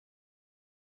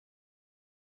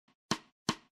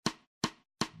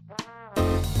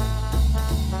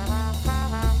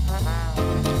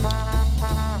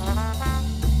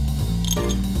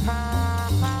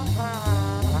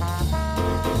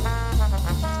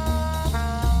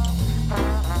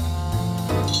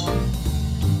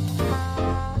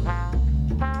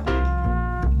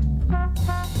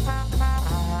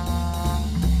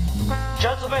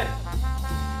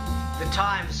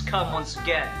come once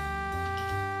again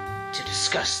to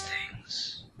discuss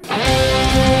things.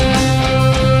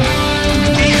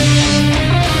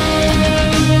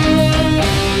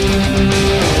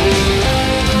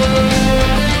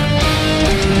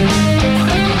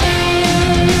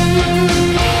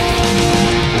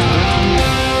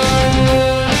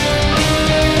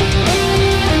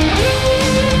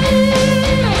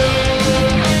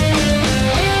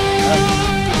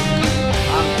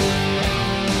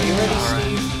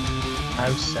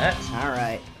 Set.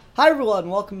 Alright. Hi everyone,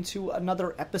 welcome to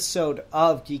another episode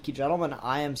of Geeky Gentlemen.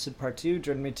 I am Sid Part 2.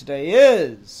 Joining me today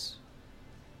is...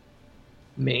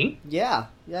 Me? Yeah,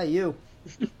 you.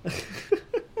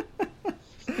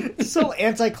 So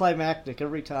anticlimactic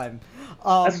every time.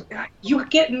 You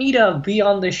get me to be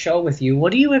on this show with you.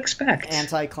 What do you expect?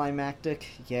 Anticlimactic,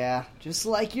 yeah. Just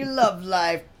like your love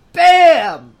life.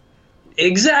 BAM!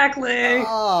 Exactly!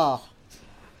 Oh.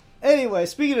 Anyway,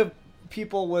 speaking of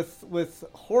people with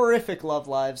horrific love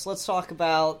lives, let's talk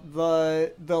about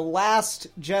the Last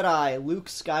Jedi, Luke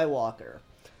Skywalker.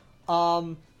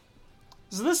 So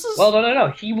this is... Well,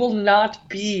 no. He will not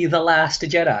be the Last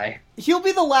Jedi. He'll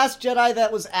be the last Jedi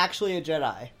that was actually a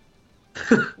Jedi.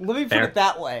 Let me put it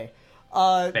that way.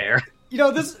 Fair. You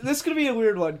know, this is going to be a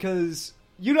weird one, because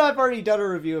you and I have already done a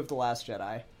review of The Last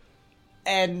Jedi.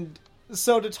 And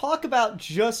so to talk about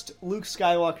just Luke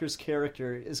Skywalker's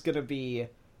character is going to be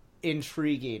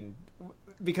intriguing,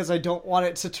 because I don't want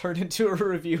it to turn into a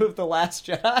review of The Last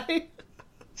Jedi.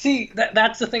 See,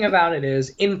 that's the thing about it is,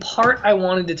 in part, I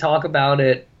wanted to talk about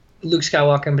it, Luke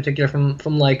Skywalker in particular,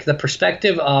 from like the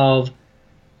perspective of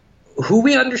who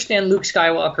we understand Luke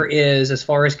Skywalker is as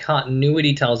far as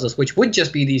continuity tells us, which would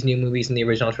just be these new movies in the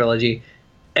original trilogy,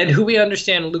 and who we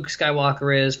understand Luke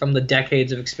Skywalker is from the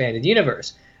decades of expanded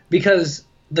universe. Because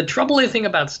the troubling thing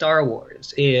about Star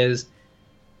Wars is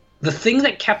the thing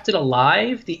that kept it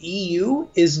alive, the EU,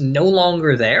 is no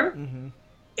longer there. Mm-hmm.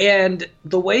 And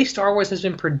the way Star Wars has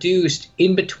been produced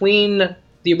in between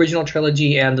the original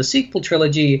trilogy and the sequel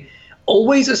trilogy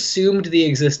always assumed the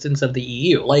existence of the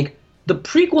EU. Like, the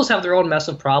prequels have their own mess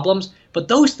of problems, but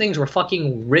those things were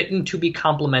fucking written to be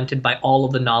complemented by all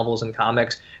of the novels and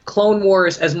comics. Clone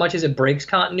Wars, as much as it breaks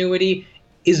continuity,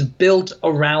 is built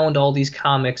around all these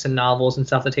comics and novels and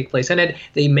stuff that take place in it.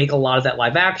 They make a lot of that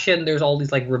live action. There's all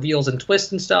these like reveals and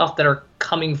twists and stuff that are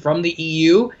coming from the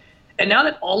EU. And now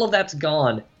that all of that's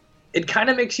gone, it kind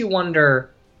of makes you wonder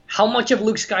how much of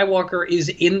Luke Skywalker is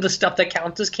in the stuff that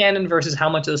counts as canon versus how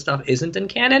much of the stuff isn't in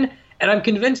canon. And I'm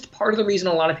convinced part of the reason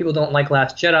a lot of people don't like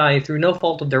Last Jedi, through no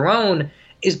fault of their own,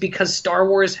 is because Star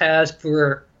Wars has,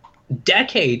 for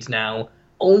decades now,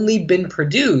 only been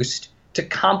produced to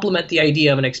complement the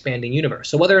idea of an expanding universe.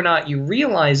 So whether or not you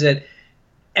realize it,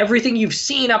 everything you've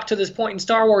seen up to this point in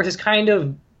Star Wars has kind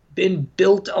of been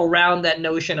built around that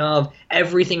notion of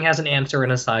everything has an answer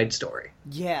in a side story.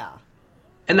 Yeah.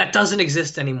 And that doesn't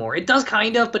exist anymore. It does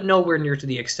kind of, but nowhere near to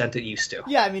the extent it used to.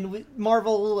 Yeah, I mean,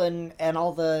 Marvel and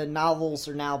all the novels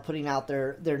are now putting out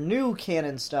their new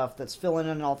canon stuff that's filling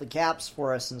in all the gaps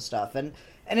for us and stuff. And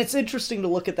it's interesting to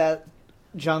look at that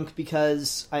junk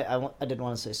because... I didn't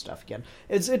want to say stuff again.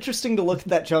 It's interesting to look at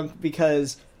that junk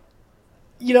because,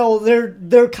 you know,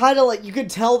 they're kind of like... You could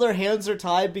tell their hands are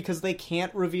tied because they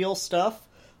can't reveal stuff.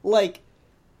 Like,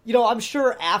 you know, I'm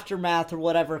sure Aftermath or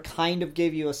whatever kind of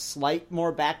gave you a slight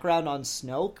more background on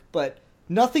Snoke, but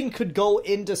nothing could go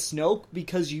into Snoke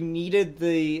because you needed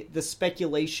the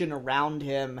speculation around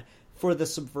him for the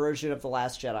subversion of The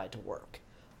Last Jedi to work.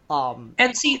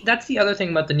 And see, that's the other thing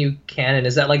about the new canon,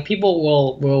 is that, like, people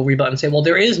will rebut and say, well,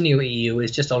 there is new EU,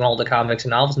 it's just on all the comics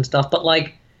and novels and stuff, but,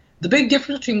 like, the big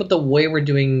difference between the way we're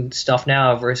doing stuff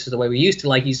now versus the way we used to,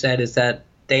 like you said, is that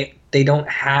they don't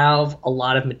have a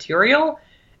lot of material,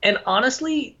 and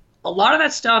honestly, a lot of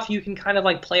that stuff you can kind of,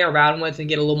 like, play around with and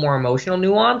get a little more emotional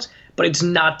nuance, but it's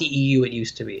not the EU it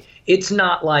used to be. It's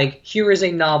not like, here is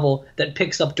a novel that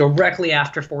picks up directly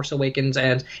after Force Awakens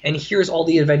ends, and here's all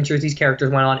the adventures these characters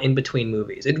went on in between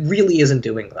movies. It really isn't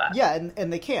doing that. Yeah,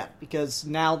 and they can't, because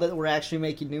now that we're actually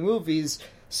making new movies,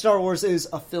 Star Wars is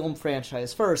a film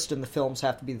franchise first, and the films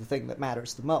have to be the thing that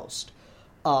matters the most.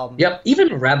 Yep,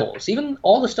 even Rebels, even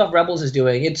all the stuff Rebels is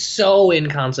doing, it's so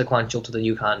inconsequential to the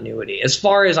new continuity. As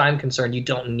far as I'm concerned, you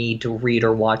don't need to read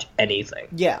or watch anything.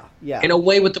 Yeah. In a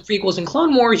way, with the prequels and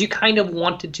Clone Wars, you kind of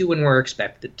wanted to and were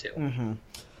expected to. Mm-hmm.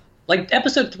 Like,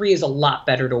 Episode 3 is a lot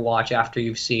better to watch after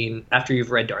you've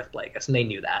read Darth Plagueis, and they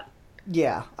knew that.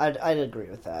 Yeah, I'd agree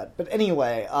with that. But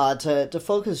anyway, to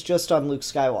focus just on Luke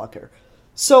Skywalker.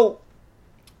 So,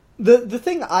 the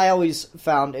thing I always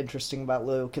found interesting about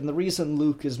Luke, and the reason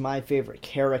Luke is my favorite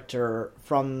character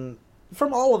from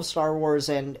from all of Star Wars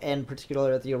and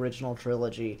particularly the original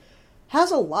trilogy,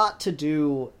 has a lot to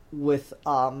do with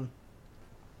the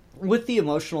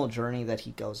emotional journey that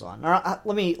he goes on.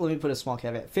 Let me put a small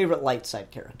caveat. Favorite light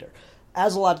side character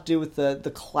has a lot to do with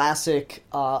the classic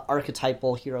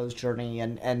archetypal hero's journey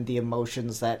and the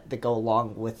emotions that go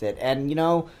along with it. And, you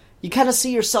know, you kind of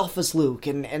see yourself as Luke,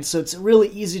 and so it's really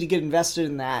easy to get invested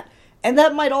in that. And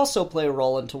that might also play a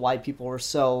role into why people were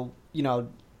so, you know,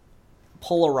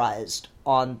 polarized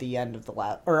on the end of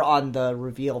on the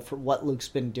reveal for what Luke's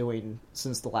been doing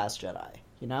since The Last Jedi,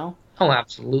 you know? Oh,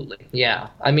 absolutely. Yeah.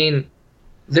 I mean,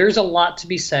 there's a lot to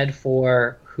be said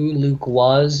for who Luke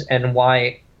was and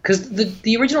why. Because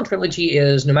the original trilogy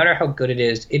is, no matter how good it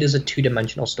is a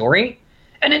two-dimensional story.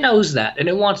 And it knows that, and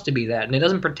it wants to be that, and it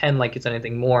doesn't pretend like it's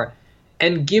anything more.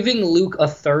 And giving Luke a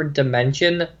third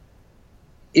dimension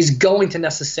is going to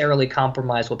necessarily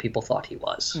compromise what people thought he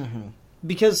was. Mm-hmm.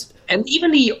 Because... And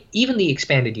even the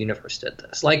expanded universe did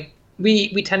this. Like, we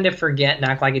tend to forget and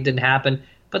act like it didn't happen,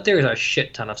 but there's a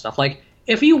shit ton of stuff. Like,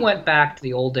 if you went back to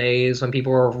the old days when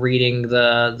people were reading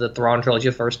the Thrawn trilogy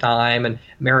the first time and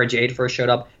Mara Jade first showed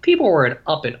up, people were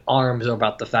up in arms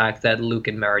about the fact that Luke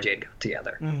and Mara Jade got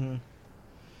together. Mm-hmm.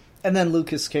 And then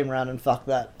Lucas came around and fucked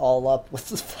that all up with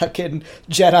the fucking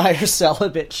Jedi or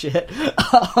celibate shit.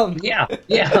 Yeah.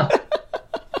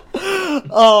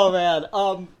 Oh,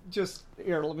 man. Just,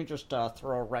 here, let me just throw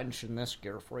a wrench in this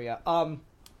gear for you.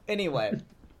 Anyway.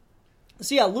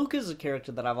 So, yeah, Luke is a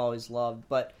character that I've always loved,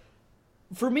 but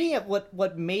for me,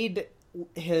 what made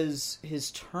his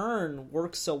turn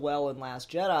work so well in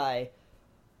Last Jedi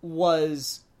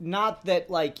was not that,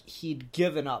 like, he'd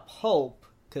given up hope,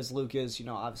 because Luke is, you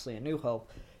know, obviously a New Hope.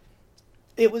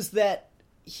 It was that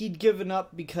he'd given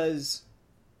up because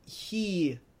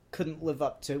he couldn't live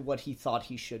up to what he thought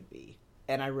he should be.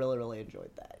 And I really, really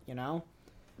enjoyed that, you know?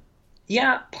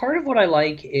 Yeah, part of what I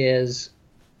like is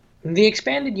the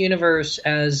expanded universe,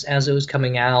 as it was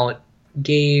coming out,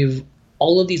 gave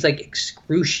all of these, like,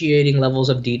 excruciating levels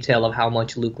of detail of how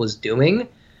much Luke was doing.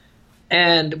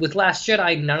 And with Last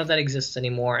Jedi, none of that exists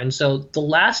anymore. And so the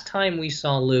last time we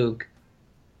saw Luke,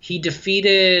 he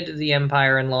defeated the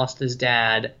Empire and lost his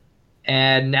dad,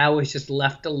 and now he's just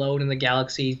left alone in the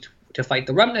galaxy to fight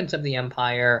the remnants of the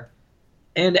Empire.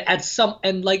 And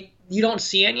like, you don't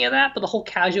see any of that, but the whole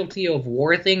casualty of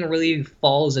war thing really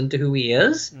falls into who he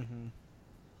is.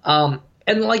 Mm-hmm.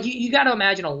 And like, you got to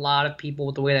imagine a lot of people,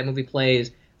 with the way that movie plays,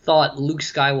 thought Luke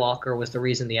Skywalker was the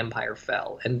reason the Empire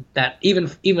fell, and that even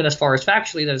as far as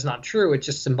factually that is not true. It's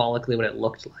just symbolically what it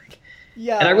looked like.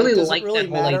 Yeah, and I really like that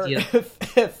whole idea.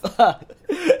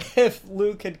 If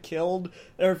Luke had killed,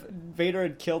 or if Vader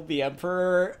had killed the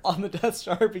Emperor on the Death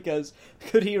Star, because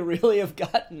could he really have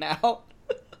gotten out?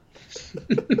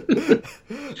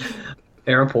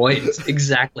 Fair point.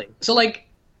 Exactly. So, like,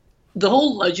 the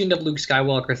whole Legend of Luke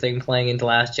Skywalker thing playing into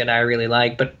Last Jedi I really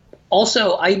like, but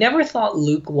also I never thought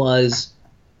Luke was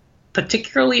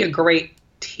particularly a great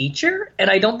teacher, and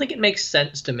I don't think it makes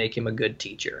sense to make him a good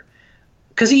teacher.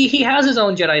 Because he has his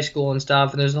own Jedi school and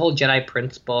stuff, and there's the whole Jedi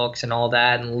Prince books and all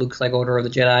that, and Luke's like Order of the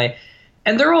Jedi,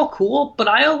 and they're all cool, but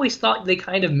I always thought they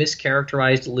kind of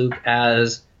mischaracterized Luke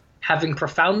as having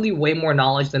profoundly way more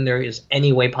knowledge than there is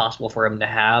any way possible for him to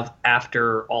have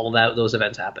after all of those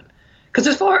events happen. Because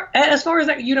as far as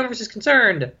that universe is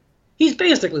concerned, he's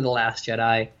basically the Last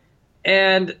Jedi,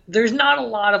 and there's not a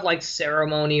lot of, like,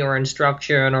 ceremony or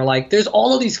instruction, or, like, there's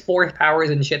all of these Force powers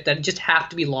and shit that just have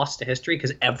to be lost to history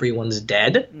because everyone's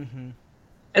dead. Mm-hmm.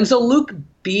 And so Luke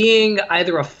being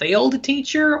either a failed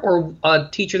teacher or a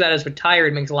teacher that is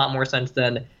retired makes a lot more sense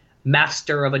than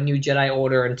master of a new Jedi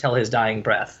Order until his dying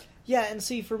breath. Yeah, and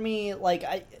see, for me, like,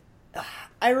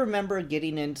 I remember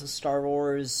getting into Star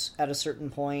Wars at a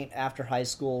certain point after high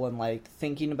school and, like,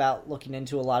 thinking about looking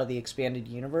into a lot of the expanded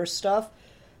universe stuff.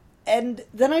 And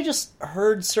then I just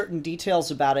heard certain details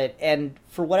about it, and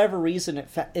for whatever reason,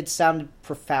 it sounded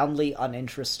profoundly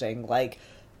uninteresting. Like,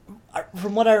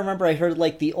 from what I remember, I heard,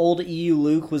 like, the old EU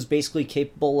Luke was basically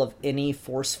capable of any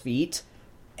Force feat,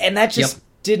 and that just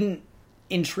didn't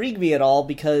intrigue me at all,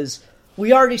 because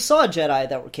we already saw Jedi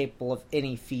that were capable of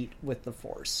any feat with the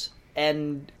Force.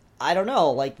 And I don't know,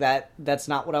 like, that's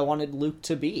not what I wanted Luke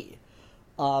to be.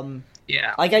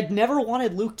 Yeah. Like, I'd never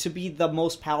wanted Luke to be the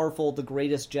most powerful, the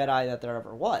greatest Jedi that there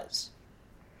ever was.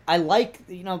 I like,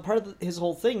 you know, part of his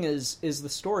whole thing is the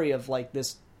story of, like,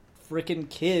 this frickin'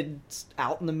 kid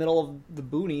out in the middle of the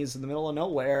boonies, in the middle of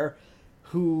nowhere,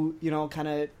 who, you know, kind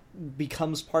of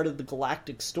becomes part of the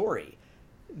galactic story.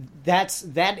 That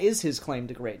is his claim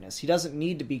to greatness. He doesn't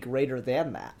need to be greater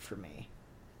than that for me.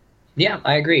 Yeah,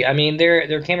 I agree. I mean,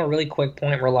 there came a really quick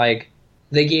point where, like,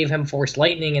 they gave him Force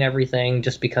Lightning and everything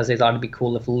just because they thought it'd be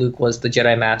cool if Luke was the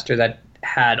Jedi Master that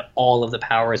had all of the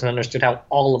powers and understood how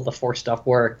all of the Force stuff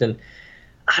worked. And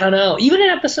I don't know, even in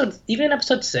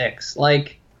episode 6,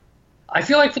 like, I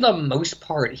feel like for the most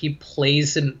part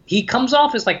he comes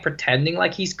off as like pretending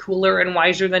like he's cooler and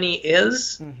wiser than he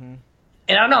is. Mm-hmm.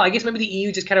 And I don't know, I guess maybe the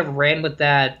EU just kind of ran with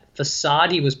that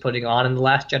facade he was putting on, and The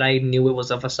Last Jedi knew it was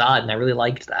a facade, and I really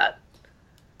liked that.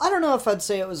 I don't know if I'd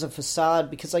say it was a facade,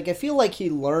 because like I feel like he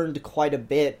learned quite a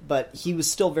bit, but he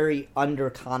was still very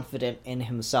underconfident in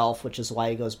himself, which is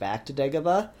why he goes back to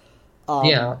Dagobah.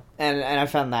 And I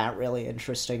found that really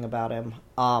interesting about him.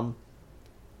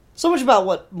 So much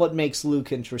about what makes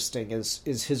Luke interesting is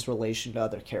his relation to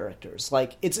other characters.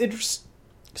 Like, it's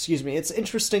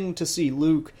interesting to see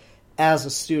Luke as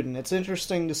a student. It's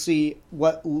interesting to see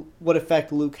what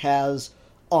effect Luke has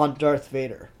on Darth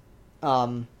Vader.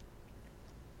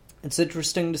 It's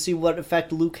interesting to see what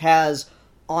effect Luke has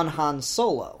on Han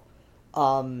Solo.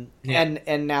 And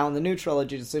now in the new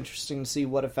trilogy, it's interesting to see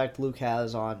what effect Luke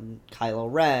has on Kylo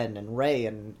Ren and Rey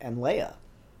and Leia.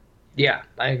 Yeah,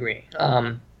 I agree.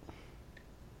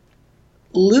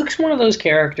 Luke's one of those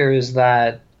characters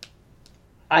that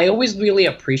I always really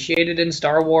appreciated in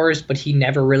Star Wars, but he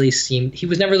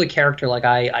was never the character like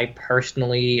I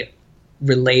personally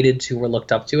related to or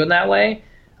looked up to in that way.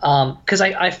 Because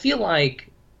I feel like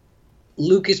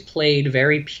Luke is played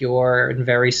very pure and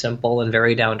very simple and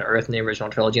very down to earth in the original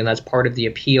trilogy, and that's part of the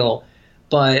appeal.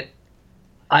 But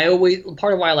part of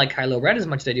why I like Kylo Ren as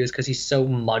much as I do is because he's so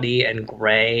muddy and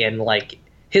gray, and like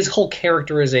his whole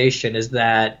characterization is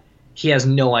that he has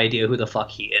no idea who the fuck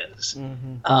he is.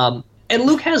 Mm-hmm. And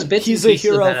Luke has bits. He's a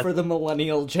hero for the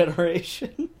millennial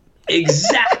generation.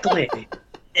 Exactly.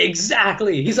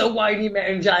 Exactly. He's a whiny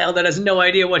man child that has no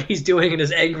idea what he's doing and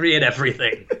is angry at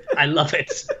everything. I love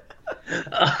it.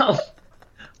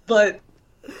 But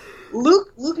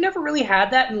Luke never really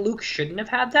had that, and Luke shouldn't have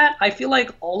had that. I feel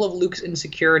like all of Luke's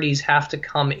insecurities have to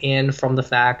come in from the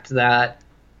fact that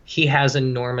he has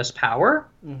enormous power.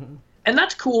 Mm-hmm. And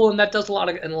that's cool, and that does a lot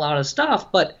of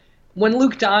stuff, but when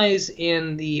Luke dies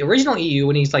in the original EU,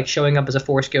 when he's like showing up as a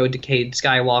Force Ghost, decayed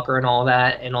Skywalker and all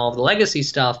that, and all of the legacy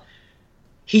stuff,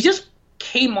 he just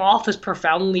came off as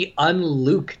profoundly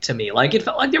un-Luke to me. Like, it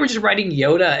felt like they were just writing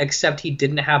Yoda, except he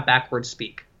didn't have backwards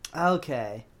speak.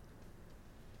 Okay.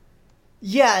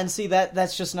 Yeah, and see,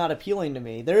 that's just not appealing to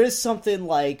me. There is something,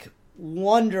 like,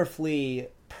 wonderfully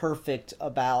perfect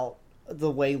about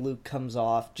the way Luke comes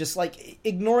off. Just, like,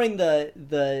 ignoring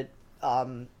the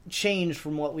change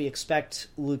from what we expect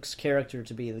Luke's character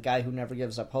to be, the guy who never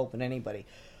gives up hope in anybody.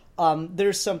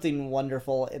 There's something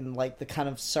wonderful in like the kind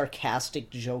of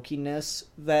sarcastic jokiness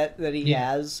that he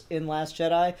has in Last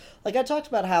Jedi. Like, I talked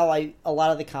about how a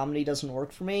lot of the comedy doesn't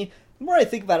work for me. The more I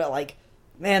think about it, like,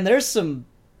 man, there's some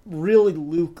really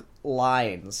Luke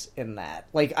lines in that.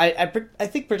 Like, I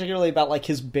think particularly about like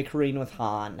his bickering with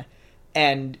Han,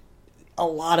 and a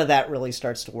lot of that really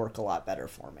starts to work a lot better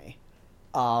for me.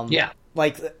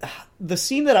 Like, the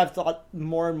scene that I've thought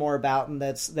more and more about, and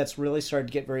that's really started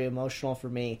to get very emotional for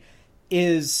me,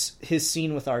 is his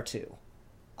scene with R2.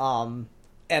 And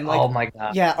like, oh my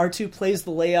god, yeah, R2 plays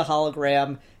the Leia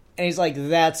hologram, and he's like,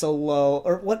 "That's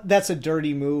that's a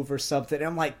dirty move" or something. And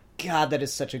I'm like, God, that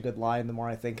is such a good line. The more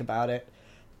I think about it,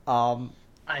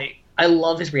 I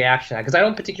love his reaction, because I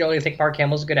don't particularly think Mark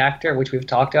Hamill's a good actor, which we've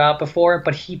talked about before,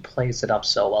 but he plays it up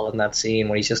so well in that scene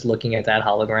when he's just looking at that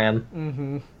hologram.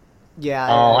 Mm-hmm. Yeah.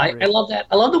 I love that.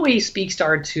 I love the way he speaks to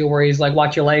R2, where he's like,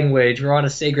 "Watch your language. We're on a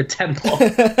sacred temple."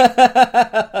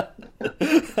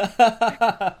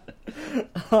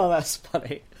 Oh, that's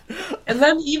funny. And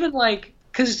then even like,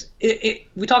 because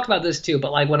we talked about this too,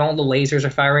 but like when all the lasers are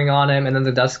firing on him, and then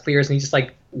the dust clears, and he just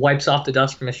like wipes off the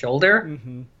dust from his shoulder.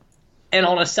 Mm-hmm. And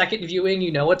on a second viewing,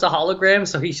 you know it's a hologram,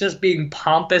 so he's just being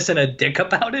pompous and a dick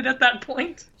about it at that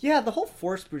point. Yeah, the whole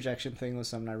force projection thing was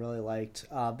something I really liked.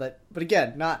 But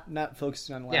again, not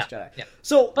focusing on The Last Jedi. Yeah.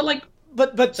 So, but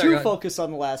to focus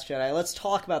on The Last Jedi, let's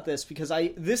talk about this, because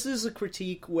this is a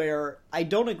critique where I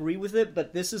don't agree with it,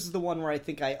 but this is the one where I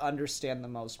think I understand the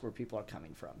most where people are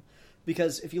coming from.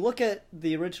 Because if you look at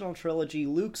the original trilogy,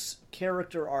 Luke's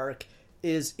character arc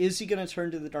is he going to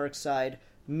turn to the dark side?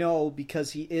 No,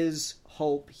 because he is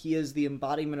hope. He is the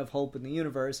embodiment of hope in the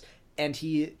universe, and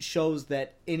he shows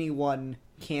that anyone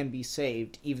can be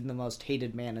saved, even the most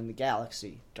hated man in the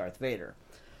galaxy, Darth Vader.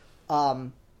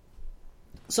 So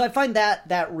I find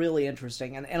that really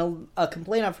interesting, and a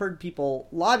complaint I've heard people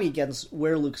lobby against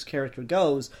where Luke's character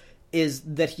goes is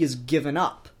that he has given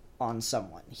up on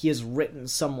someone. He has written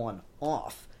someone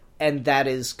off, and that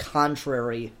is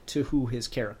contrary to who his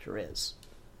character is.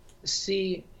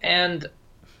 See, and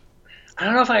I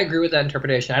don't know if I agree with that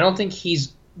interpretation. I don't think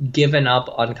he's given up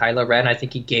on Kylo Ren. I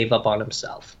think he gave up on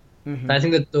himself. Mm-hmm. And I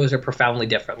think that those are profoundly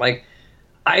different. Like,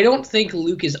 I don't think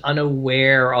Luke is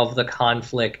unaware of the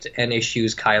conflict and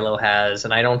issues Kylo has,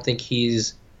 and I don't think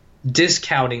he's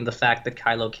discounting the fact that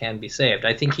Kylo can be saved.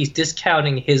 I think he's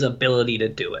discounting his ability to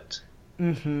do it.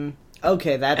 Mm-hmm.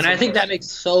 Okay, and I think that makes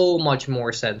so much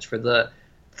more sense for the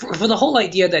whole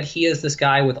idea that he is this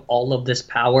guy with all of this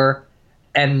power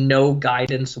and no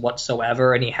guidance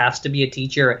whatsoever, and he has to be a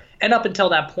teacher. And up until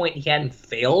that point, he hadn't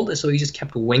failed, so he just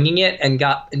kept winging it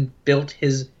and built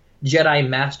his Jedi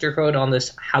Master Code on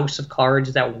this house of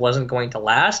cards that wasn't going to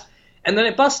last. And then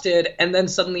it busted, and then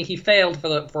suddenly he failed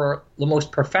for the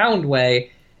most profound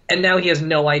way, and now he has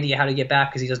no idea how to get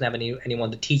back because he doesn't have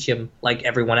anyone to teach him like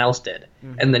everyone else did.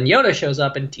 Mm-hmm. And then Yoda shows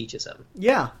up and teaches him.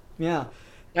 Yeah.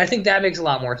 I think that makes a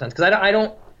lot more sense because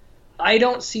I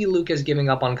don't see Luke as giving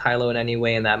up on Kylo in any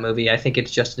way in that movie. I think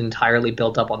it's just entirely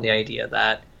built up on the idea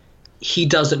that he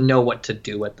doesn't know what to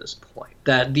do at this point.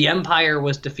 That the Empire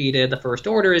was defeated, the First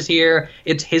Order is here.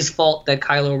 It's his fault that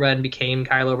Kylo Ren became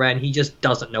Kylo Ren. He just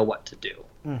doesn't know what to do.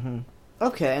 Mm-hmm.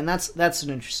 Okay, and that's an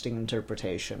interesting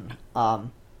interpretation.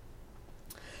 And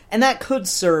that could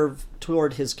serve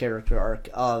toward his character arc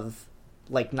of,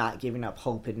 like, not giving up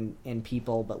hope in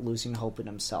people, but losing hope in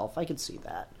himself. I could see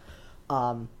that.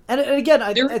 And again,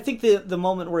 I think the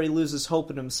moment where he loses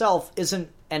hope in himself isn't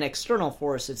an external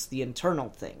force, it's the internal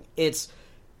thing. It's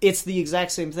the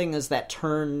exact same thing as that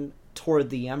turn toward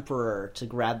the Emperor to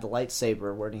grab the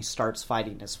lightsaber when he starts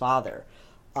fighting his father.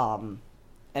 And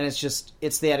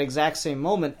it's that exact same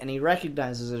moment, and he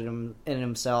recognizes it in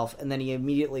himself, and then he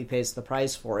immediately pays the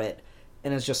price for it,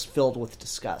 and is just filled with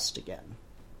disgust again.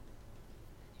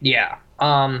 Yeah.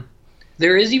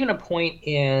 There is even a point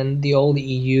in the old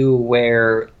EU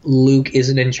where Luke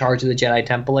isn't in charge of the Jedi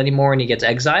Temple anymore, and he gets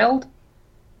exiled.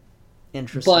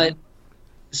 Interesting. But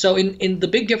so in the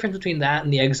big difference between that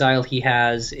and the exile he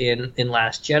has in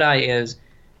Last Jedi is,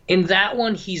 in that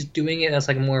one he's doing it as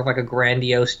like more of like a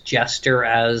grandiose gesture,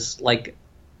 as like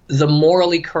the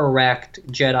morally correct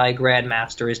Jedi Grand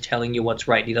Master is telling you what's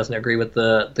right. He doesn't agree with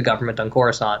the government on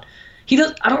Coruscant. I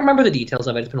don't remember the details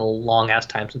of it. It's been a long ass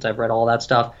time since I've read all that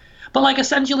stuff. But like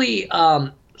essentially,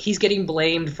 he's getting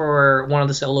blamed for one of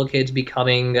the Solo kids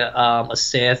becoming a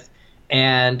Sith,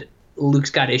 and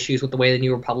Luke's got issues with the way the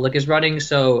New Republic is running,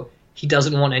 so he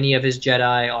doesn't want any of his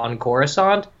Jedi on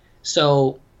Coruscant.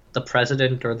 So the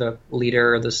president or the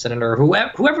leader or the senator,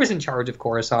 whoever's in charge of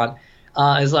Coruscant,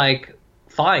 is like,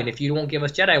 fine, if you won't give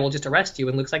us Jedi, we'll just arrest you.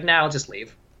 And Luke's like, nah, I'll just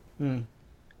leave. And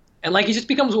like, it just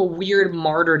becomes a weird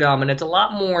martyrdom, and it's a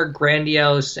lot more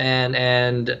grandiose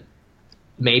and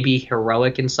maybe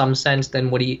heroic in some sense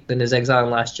than his exile in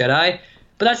Last Jedi.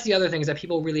 But that's the other thing, is that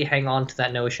people really hang on to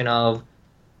that notion of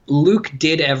Luke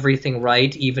did everything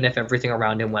right, even if everything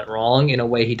around him went wrong, in a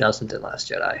way he doesn't in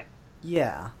Last Jedi.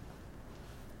 Yeah.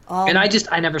 And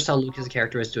I never saw Luke as a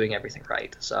character as doing everything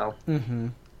right, so. Mm-hmm.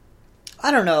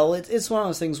 I don't know, it's one of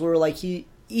those things where, like,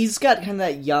 he's got kind of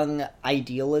that young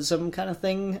idealism kind of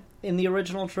thing in the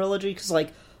original trilogy, because,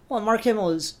 like, well, Mark Hamill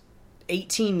was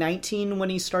 18, 19 when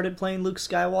he started playing Luke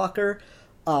Skywalker,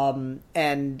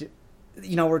 and,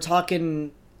 you know, we're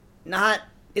talking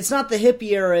it's not the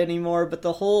hippie era anymore, but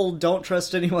the whole don't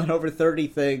trust anyone over 30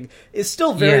 thing is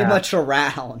still very much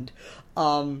around.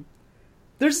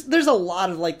 There's a lot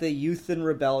of, like, the youth and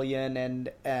rebellion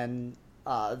and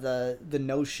the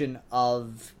notion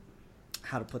of,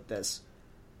 how to put this,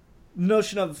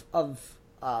 notion of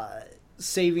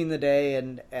saving the day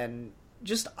and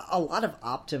just a lot of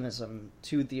optimism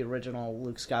to the original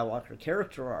Luke Skywalker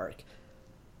character arc.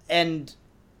 And,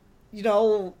 you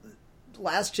know,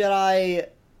 Last Jedi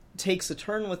takes a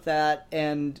turn with that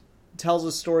and tells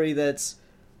a story that's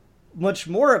much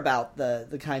more about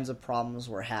the kinds of problems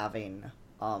we're having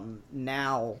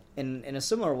now in a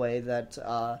similar way that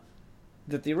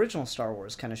the original Star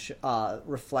Wars kind of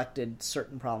reflected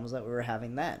certain problems that we were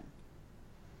having then.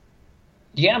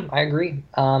 Yeah, I agree.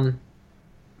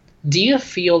 Do you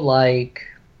feel like...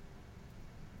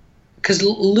 Because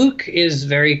Luke is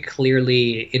very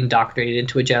clearly indoctrinated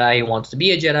into a Jedi. He wants to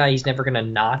be a Jedi. He's never going to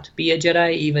not be a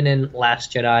Jedi, even in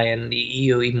Last Jedi and the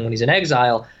EU, even when he's in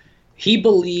exile. He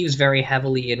believes very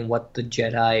heavily in what the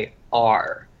Jedi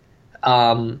are.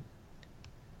 Do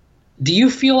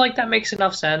you feel like that makes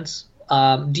enough sense?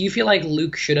 Do you feel like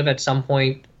Luke should have at some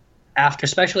point,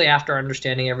 especially after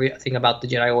understanding everything about the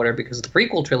Jedi Order because of the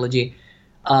prequel trilogy,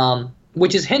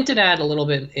 which is hinted at a little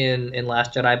bit in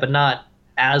Last Jedi, but not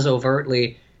as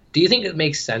overtly, do you think it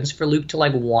makes sense for Luke to,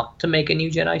 like, want to make a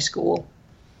new Jedi school?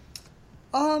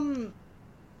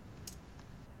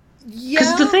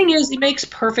 Because the thing is, it makes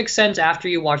perfect sense after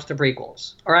you watch the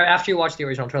prequels, or after you watch the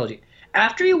original trilogy.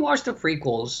 After you watch the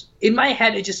prequels, in my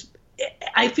head,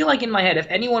 I feel like in my head, if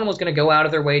anyone was going to go out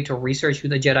of their way to research who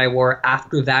the Jedi were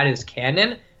after that is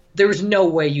canon, there's no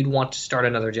way you'd want to start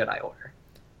another Jedi Order.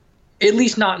 At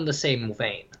least not in the same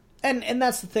vein. And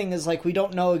that's the thing, is, like, we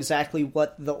don't know exactly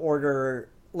what the Order,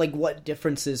 like, what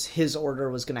differences his Order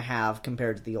was going to have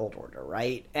compared to the old Order,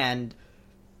 right? And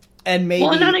maybe...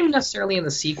 Well, not even necessarily in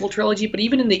the sequel trilogy, but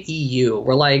even in the EU,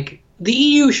 where, like, the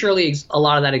EU, surely a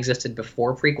lot of that existed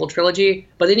before prequel trilogy,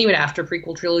 but then even after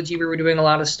prequel trilogy, we were doing a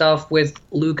lot of stuff with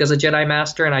Luke as a Jedi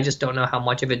Master, and I just don't know how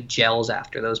much of it gels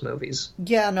after those movies.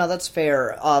 Yeah, no, that's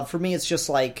fair. For me, it's just,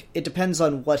 like, it depends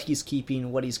on what he's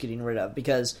keeping, what he's getting rid of,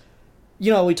 because,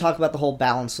 you know, we talk about the whole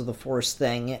balance of the Force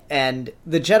thing, and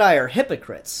the Jedi are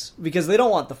hypocrites, because they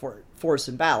don't want the Force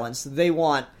in balance. They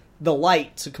want the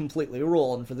light to completely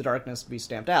rule and for the darkness to be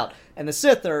stamped out. And the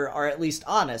Sith are at least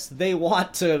honest. They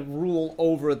want to rule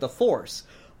over the Force.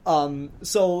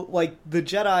 So, like, the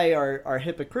Jedi are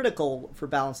hypocritical for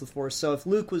balance of the Force. So if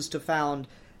Luke was to found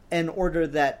an order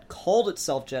that called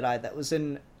itself Jedi,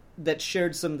 that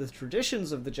shared some of the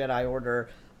traditions of the Jedi Order,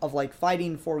 of, like,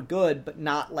 fighting for good, but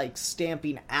not, like,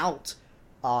 stamping out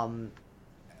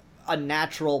a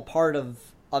natural part of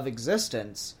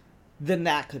existence, then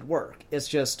that could work. It's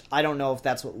just, I don't know if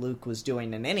that's what Luke was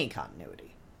doing in any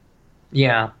continuity.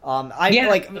 Yeah.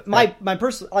 My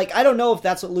personal, like, I don't know if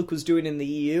that's what Luke was doing in the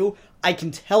EU. I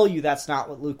can tell you that's not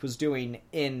what Luke was doing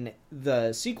in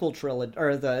the sequel trilogy,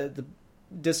 or the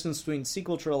distance between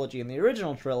sequel trilogy and the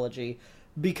original trilogy,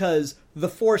 because the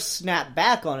Force snapped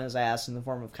back on his ass in the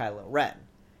form of Kylo Ren.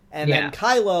 And then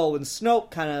Kylo and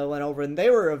Snoke kind of went over, and they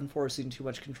were enforcing too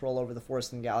much control over the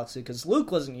Force in the galaxy, because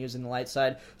Luke wasn't using the light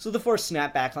side, so the Force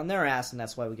snapped back on their ass, and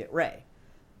that's why we get Rey.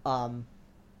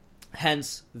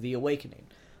 Hence, the Awakening.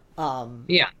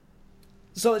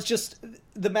 So it's just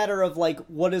the matter of, like,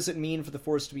 what does it mean for the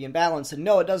Force to be in balance? And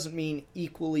no, it doesn't mean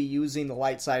equally using the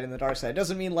light side and the dark side. It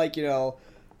doesn't mean, like, you know,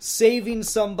 saving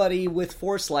somebody with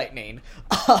Force lightning.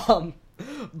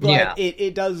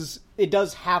 It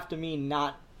does have to mean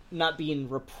not being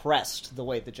repressed the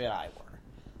way the Jedi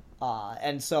were.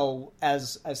 And so,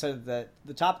 as I said at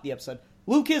the top of the episode,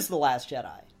 Luke is the last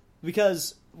Jedi.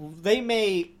 Because they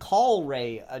may call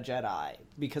Rey a Jedi,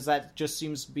 because that just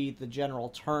seems to be the general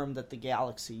term that the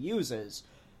galaxy uses.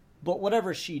 But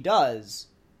whatever she does,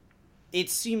 it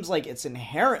seems like it's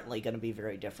inherently going to be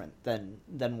very different than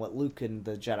what Luke and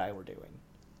the Jedi were doing.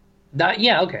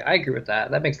 Okay, I agree with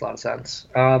that. That makes a lot of sense.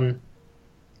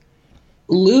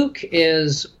 Luke's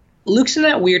in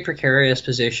that weird precarious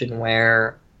position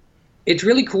where it's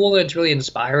really cool and it's really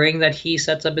inspiring that he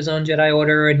sets up his own Jedi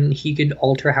Order, and he could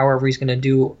alter however he's going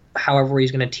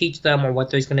to teach them, or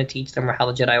what he's going to teach them, or how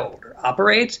the Jedi Order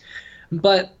operates.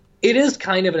 But it is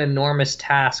kind of an enormous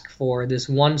task for this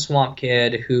one swamp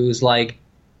kid who's like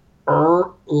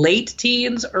late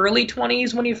teens, early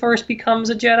 20s when he first becomes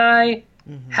a Jedi,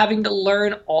 having to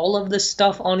learn all of this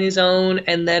stuff on his own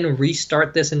and then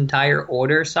restart this entire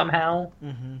order somehow.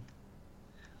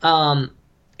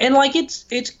 And, like,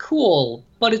 it's cool,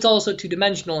 but it's also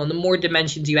two-dimensional, and the more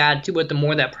dimensions you add to it, the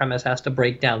more that premise has to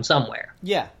break down somewhere.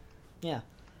 Yeah.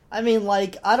 I mean,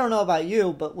 like, I don't know about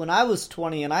you, but when I was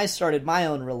 20 and I started my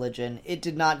own religion, it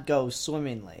did not go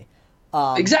swimmingly.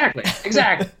 Exactly.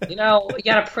 You know, you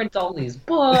gotta print all these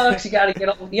books, you gotta trick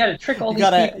all these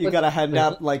people. You gotta hand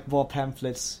out, like, more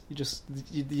pamphlets.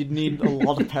 You need a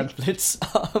lot of pamphlets.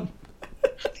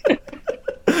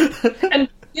 And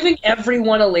giving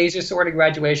everyone a laser sword at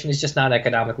graduation is just not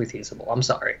economically feasible. I'm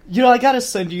sorry. You know, I gotta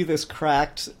send you this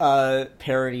cracked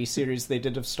parody series they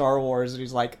did of Star Wars, and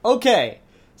he's like, okay,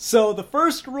 so the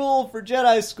first rule for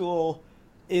Jedi school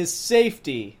is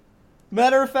safety.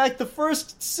 Matter of fact, the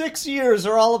first 6 years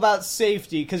are all about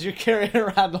safety, because you're carrying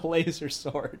around a laser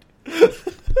sword.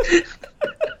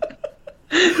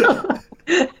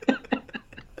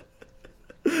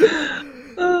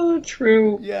 Oh,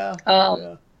 true. Yeah.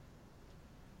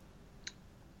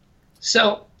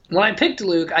 So, when I picked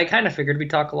Luke, I kind of figured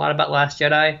we'd talk a lot about Last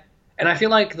Jedi, and I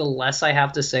feel like the less I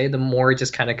have to say, the more it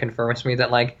just kind of confirms me that,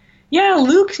 like, yeah,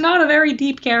 Luke's not a very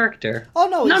deep character. Oh,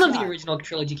 no, None of the original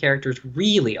trilogy characters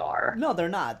really are. No, they're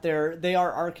not. They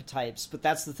are archetypes, but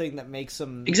that's the thing that makes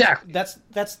them... Exactly. That's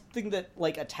the thing that,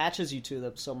 like, attaches you to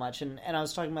them so much, and I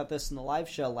was talking about this in the live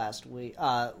show last week,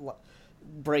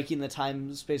 Breaking the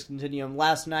Time-Space Continuum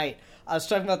last night. I was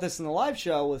talking about this in the live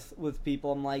show with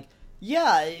people. I'm like,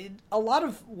 yeah, a lot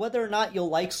of whether or not you'll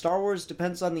like Star Wars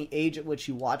depends on the age at which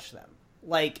you watch them.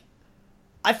 Like,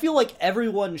 I feel like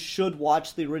everyone should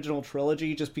watch the original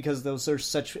trilogy just because those are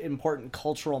such important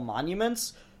cultural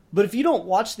monuments. But if you don't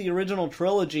watch the original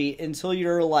trilogy until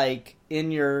you're, like,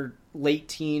 in your late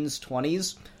teens,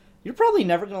 20s, you're probably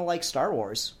never going to like Star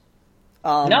Wars.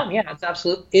 No, yeah, it's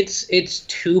absolutely. It's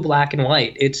too black and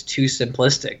white. It's too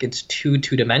simplistic. It's too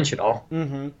two-dimensional.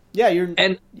 Mm-hmm. Yeah,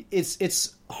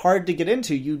 it's hard to get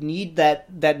into. You need that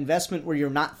investment where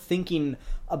you're not thinking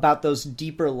about those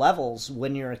deeper levels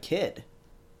when you're a kid.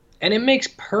 And it makes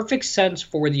perfect sense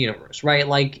for the universe, right?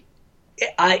 Like,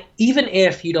 even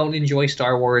if you don't enjoy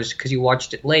Star Wars because you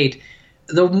watched it late,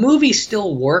 the movies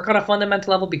still work on a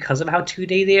fundamental level because of how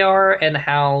 2D they are and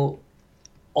how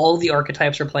all the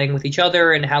archetypes are playing with each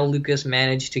other and how Lucas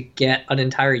managed to get an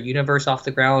entire universe off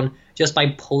the ground just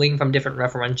by pulling from different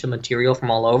referential material from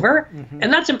all over. Mm-hmm.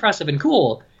 And that's impressive and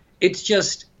cool. It's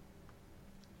just,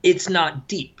 it's not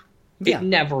deep. Yeah. It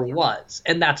never was.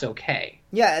 And that's okay.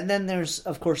 Yeah, and then there's,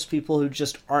 of course, people who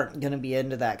just aren't going to be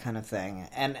into that kind of thing.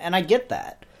 And I get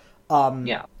that.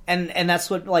 Yeah. And that's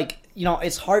what, like, you know,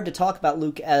 it's hard to talk about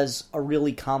Luke as a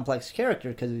really complex character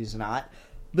because he's not.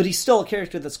 But he's still a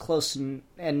character that's close and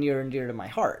near and dear to my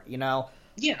heart, you know?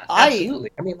 Yeah,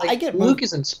 absolutely. I mean, like, Luke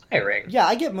is inspiring. Yeah,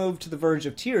 I get moved to the verge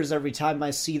of tears every time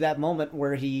I see that moment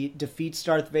where he defeats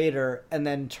Darth Vader and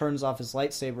then turns off his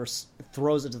lightsaber,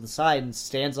 throws it to the side, and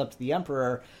stands up to the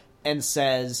Emperor and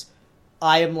says,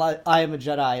 I am a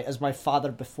Jedi as my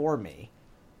father before me.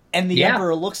 And the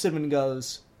Emperor looks at him and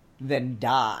goes, then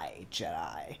die,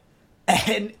 Jedi.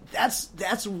 And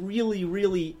that's really,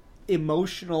 really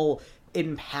emotional,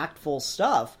 impactful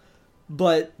stuff,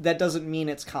 but that doesn't mean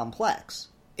it's complex.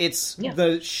 It's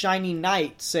the shining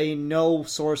knight saying, no,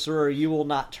 sorcerer, you will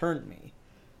not turn me.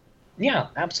 Yeah,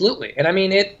 absolutely. And I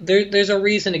mean, there's a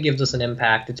reason it gives us an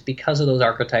impact. It's because of those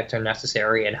archetypes are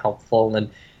necessary and helpful, and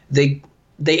they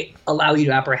allow you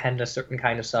to apprehend a certain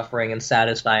kind of suffering and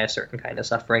satisfy a certain kind of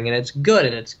suffering, and it's good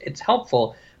and it's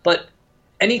helpful. But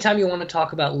anytime you want to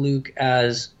talk about Luke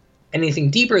as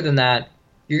anything deeper than that,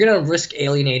 you're going to risk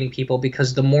alienating people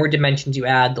because the more dimensions you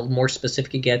add, the more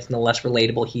specific he gets and the less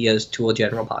relatable he is to a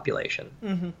general population.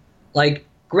 Mm-hmm. Like,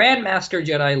 Grandmaster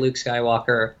Jedi Luke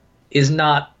Skywalker is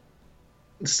not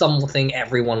something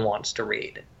everyone wants to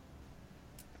read.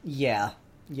 Yeah,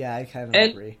 I kind of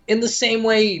agree. In the same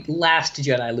way, Last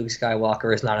Jedi Luke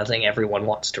Skywalker is not a thing everyone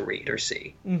wants to read or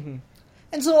see. Mm-hmm.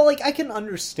 And so, like, I can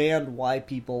understand why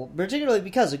people, particularly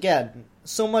because, again,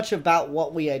 so much about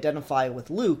what we identify with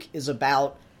Luke is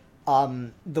about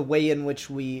the way in which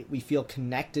we feel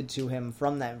connected to him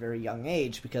from that very young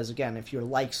age. Because, again, if you're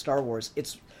like Star Wars,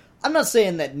 I'm not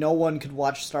saying that no one could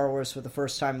watch Star Wars for the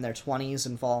first time in their 20s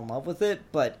and fall in love with it,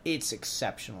 but it's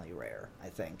exceptionally rare, I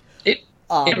think. It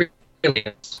really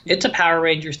is. It's a Power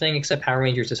Rangers thing, except Power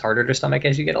Rangers is harder to stomach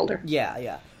as you get older.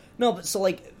 Yeah. No, but so,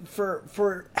 like,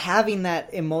 for having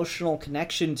that emotional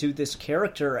connection to this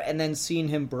character and then seeing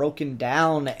him broken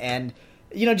down and,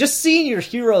 you know, just seeing your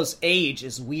hero's age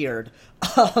is weird.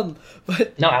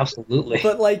 But no, absolutely.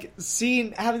 But, like,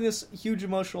 having this huge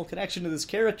emotional connection to this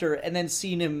character and then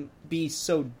seeing him be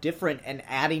so different and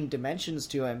adding dimensions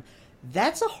to him,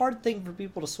 that's a hard thing for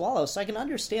people to swallow. So I can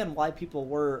understand why people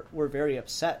were very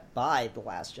upset by The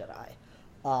Last Jedi.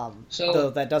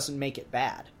 Though that doesn't make it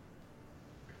bad.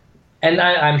 And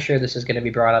I'm sure this is going to be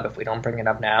brought up if we don't bring it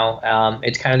up now.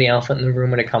 It's kind of the elephant in the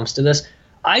room when it comes to this.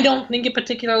 I don't think it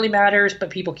particularly matters, but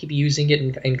people keep using it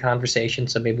in conversation,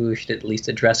 so maybe we should at least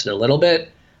address it a little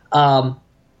bit.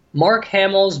 Mark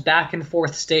Hamill's back and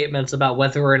forth statements about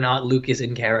whether or not Luke is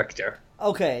in character.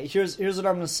 Okay, here's what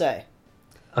I'm going to say.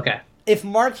 Okay. If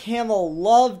Mark Hamill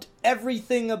loved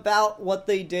everything about what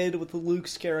they did with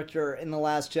Luke's character in The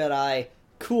Last Jedi,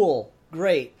 cool,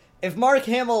 great. If Mark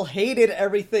Hamill hated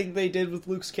everything they did with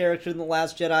Luke's character in The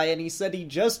Last Jedi and he said he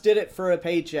just did it for a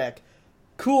paycheck,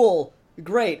 cool,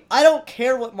 great. I don't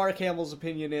care what Mark Hamill's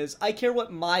opinion is. I care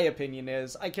what my opinion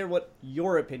is. I care what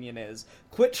your opinion is.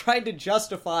 Quit trying to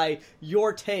justify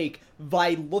your take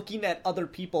by looking at other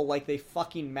people like they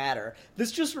fucking matter.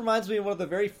 This just reminds me of one of the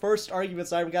very first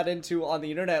arguments I got into on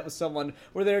the internet with someone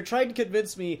where they were trying to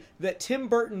convince me that Tim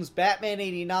Burton's Batman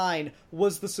 89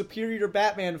 was the superior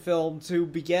Batman film to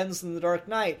Begins in the Dark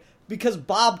Knight because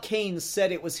Bob Kane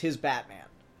said it was his Batman.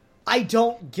 I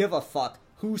don't give a fuck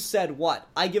who said what.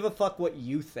 I give a fuck what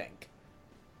you think.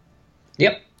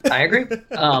 Yep, I agree.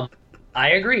 I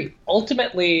agree.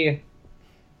 Ultimately,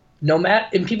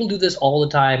 and people do this all the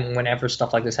time whenever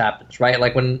stuff like this happens, right?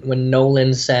 Like when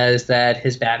Nolan says that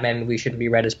his Batman movie shouldn't be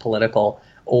read as political,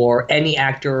 or any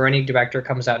actor or any director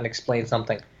comes out and explains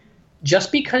something.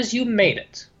 Just because you made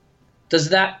it,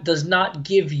 does not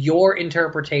give your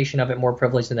interpretation of it more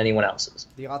privileged than anyone else's.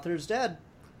 The author's dead.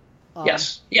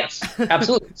 Yes,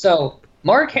 absolutely. So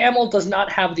Mark Hamill does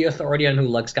not have the authority on who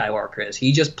Luke Skywalker is.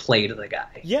 He just played the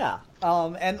guy. Yeah.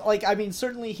 And, like, I mean,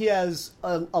 certainly he has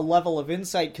a level of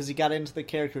insight because he got into the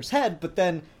character's head, but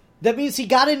then that means he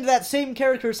got into that same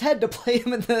character's head to play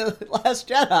him in The Last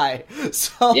Jedi.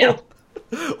 So, yeah.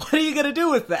 What are you going to do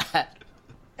with that?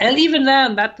 And even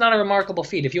then, that's not a remarkable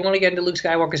feat. If you want to get into Luke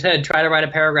Skywalker's head, try to write a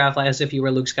paragraph as if you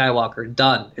were Luke Skywalker.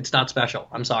 Done. It's not special.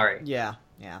 I'm sorry. Yeah.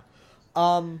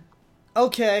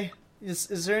 Okay.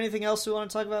 Is there anything else we want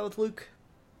to talk about with Luke?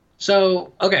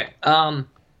 So, okay.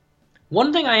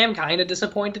 One thing I am kind of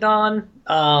disappointed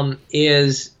on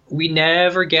is we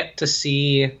never get to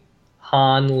see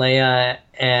Han, Leia,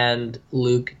 and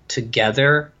Luke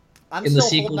together in the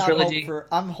sequel trilogy.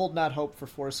 I'm holding out hope for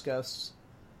Force Ghosts.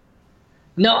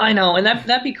 No, I know, and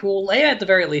that'd be cool. Leia, at the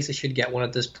very least, should get one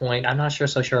at this point. I'm not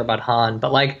so sure about Han,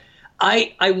 but like,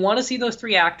 I want to see those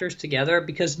three actors together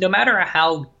because no matter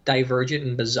how divergent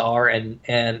and bizarre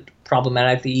and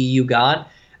problematic the EU got,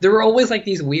 there were always like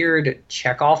these weird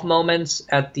check-off moments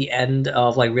at the end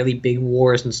of like really big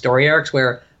wars and story arcs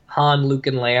where Han, Luke,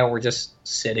 and Leia were just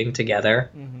sitting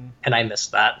together, and I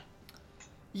missed that.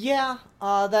 Yeah,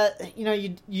 that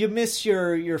you miss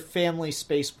your family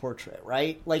space portrait,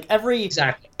 right? Like every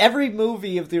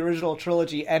movie of the original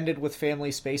trilogy ended with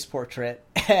family space portrait,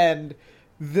 and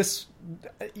this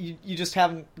you just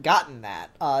haven't gotten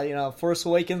that. Force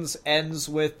Awakens ends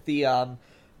with the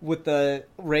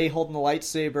Rey holding the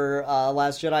lightsaber.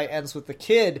 Last Jedi ends with the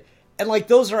kid, and like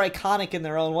those are iconic in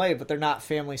their own way, but they're not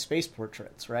family space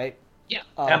portraits, right? Yeah,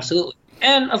 absolutely.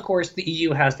 And, of course, the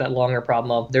EU has that longer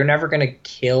problem of they're never going to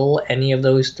kill any of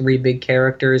those three big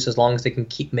characters as long as they can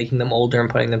keep making them older and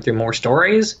putting them through more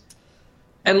stories.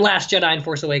 And Last Jedi and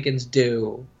Force Awakens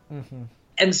do. Mm-hmm.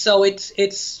 And so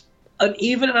it's an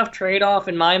even enough trade-off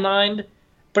in my mind,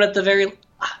 but at the very...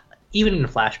 Even in a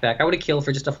flashback, I would have killed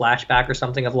for just a flashback or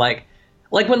something of like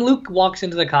when Luke walks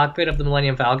into the cockpit of the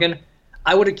Millennium Falcon,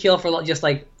 I would have killed for just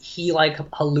like he like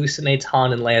hallucinates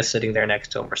Han and Leia sitting there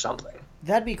next to him or something.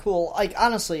 That'd be cool. Like,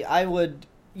 honestly, I would...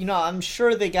 I'm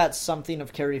sure they got something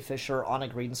of Carrie Fisher on a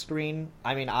green screen.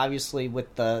 I mean, obviously,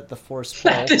 with the Force pull.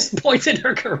 At this point in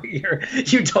her career,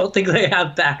 you don't think they have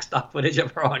backstock footage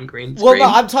of her on green screen? Well,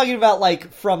 no, I'm talking about,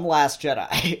 like, from Last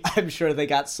Jedi. I'm sure they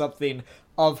got something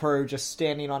of her just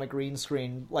standing on a green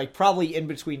screen, like, probably in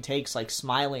between takes, like,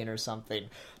 smiling or something.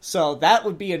 So that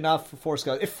would be enough for Force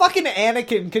Ghost. If fucking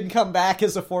Anakin can come back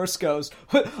as a Force Ghost,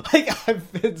 like,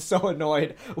 I've been so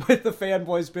annoyed with the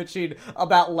fanboys bitching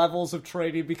about levels of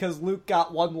training because Luke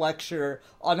got one lecture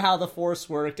on how the Force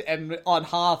worked and on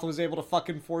Hoth was able to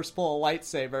fucking Force pull a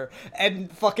lightsaber,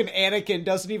 and fucking Anakin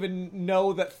doesn't even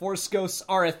know that Force Ghosts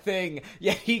are a thing,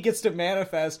 yet he gets to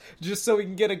manifest just so he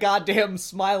can get a goddamn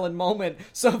smiling moment.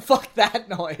 So fuck that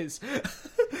noise.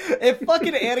 If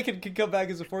fucking Anakin can come back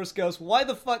as a Force Ghost, why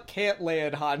the fuck can't Leia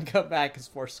and Han come back as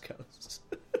Force Ghosts?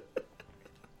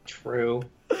 True.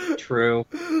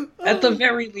 At the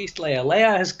very least, Leia.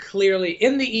 Leia has clearly,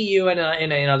 in the EU and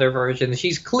in other versions,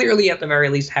 she's clearly at the very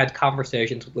least had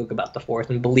conversations with Luke about the Force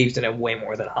and believes in it way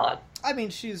more than Han. I mean,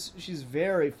 she's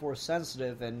very Force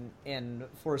sensitive in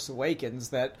Force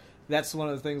Awakens. That's one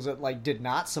of the things that like did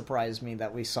not surprise me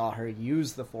that we saw her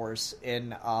use the Force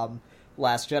in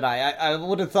Last Jedi. I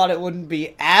would have thought it wouldn't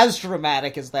be as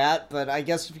dramatic as that, but I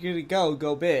guess if you're gonna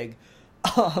go big.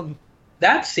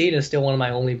 That scene is still one of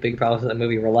my only big problems with that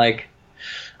movie. Where like,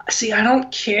 see, I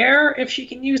don't care if she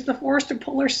can use the Force to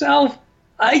pull herself.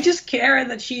 I just care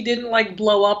that she didn't like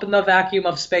blow up in the vacuum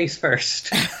of space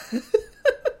first.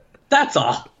 That's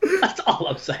all. That's all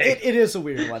I'm saying. It is a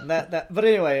weird one. But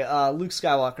anyway, Luke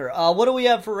Skywalker. What do we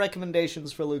have for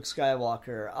recommendations for Luke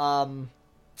Skywalker? I'm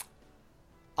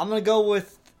gonna go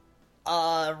with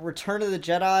Return of the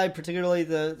Jedi, particularly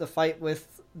the fight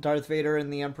with Darth Vader in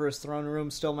the Emperor's throne room.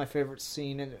 Still my favorite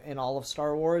scene in all of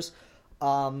Star Wars.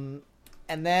 And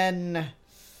then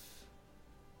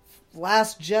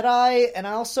Last Jedi, and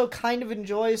I also kind of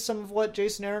enjoy some of what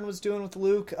Jason Aaron was doing with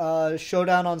Luke.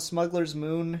 Showdown on Smuggler's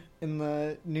Moon in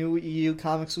the new EU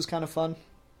comics was kind of fun.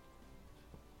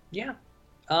 Yeah.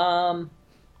 So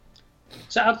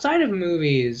outside of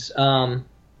movies,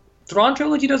 Thrawn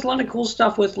Trilogy does a lot of cool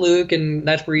stuff with Luke, and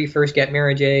that's where you first get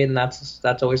Mara Jade, and that's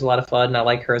always a lot of fun. And I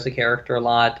like her as a character a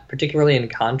lot, particularly in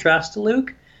contrast to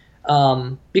Luke,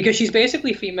 because she's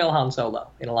basically female Han Solo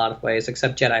in a lot of ways,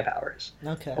 except Jedi powers.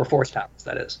 Okay. Or Force powers,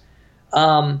 that is.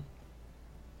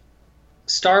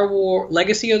 Star Wars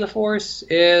Legacy of the Force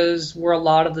is where a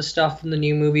lot of the stuff in the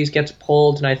new movies gets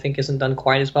pulled, and I think isn't done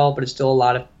quite as well, but it's still a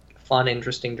lot of fun,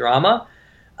 interesting drama.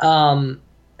 And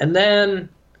then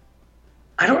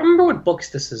I don't remember what books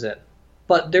this is in,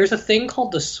 but there's a thing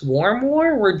called the Swarm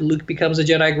War where Luke becomes a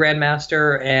Jedi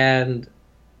Grandmaster and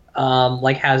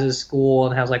like has his school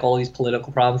and has like all these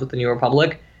political problems with the New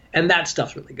Republic, and that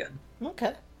stuff's really good.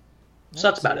 Okay. So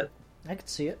that's about it. I can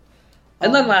see it.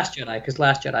 And then Last Jedi, because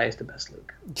Last Jedi is the best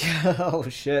Luke. Oh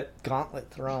shit,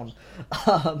 Gauntlet thrown.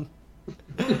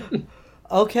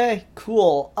 Okay,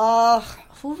 cool. Who are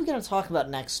we gonna talk about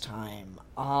next time?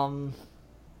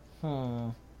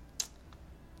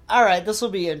 Alright, this will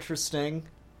be interesting.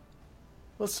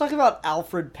 Let's talk about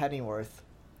Alfred Pennyworth.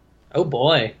 Oh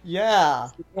boy. Yeah.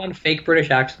 Want fake British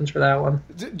accents for that one?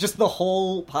 Just the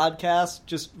whole podcast,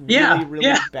 just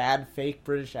really bad fake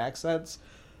British accents.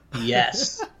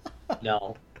 Yes.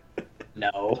 No.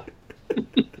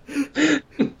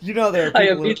 You know there are I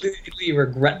people immediately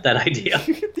regret that idea.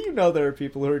 You know there are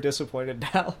people who are disappointed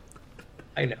now.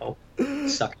 I know.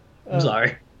 Suck. I'm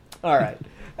sorry. Alright.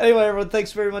 Anyway, everyone,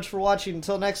 thanks very much for watching.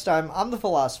 Until next time, I'm the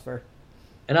Philosopher.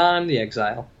 And I'm the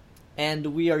Exile.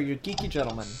 And we are your geeky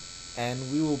gentlemen. And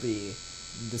we will be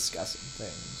discussing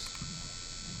things.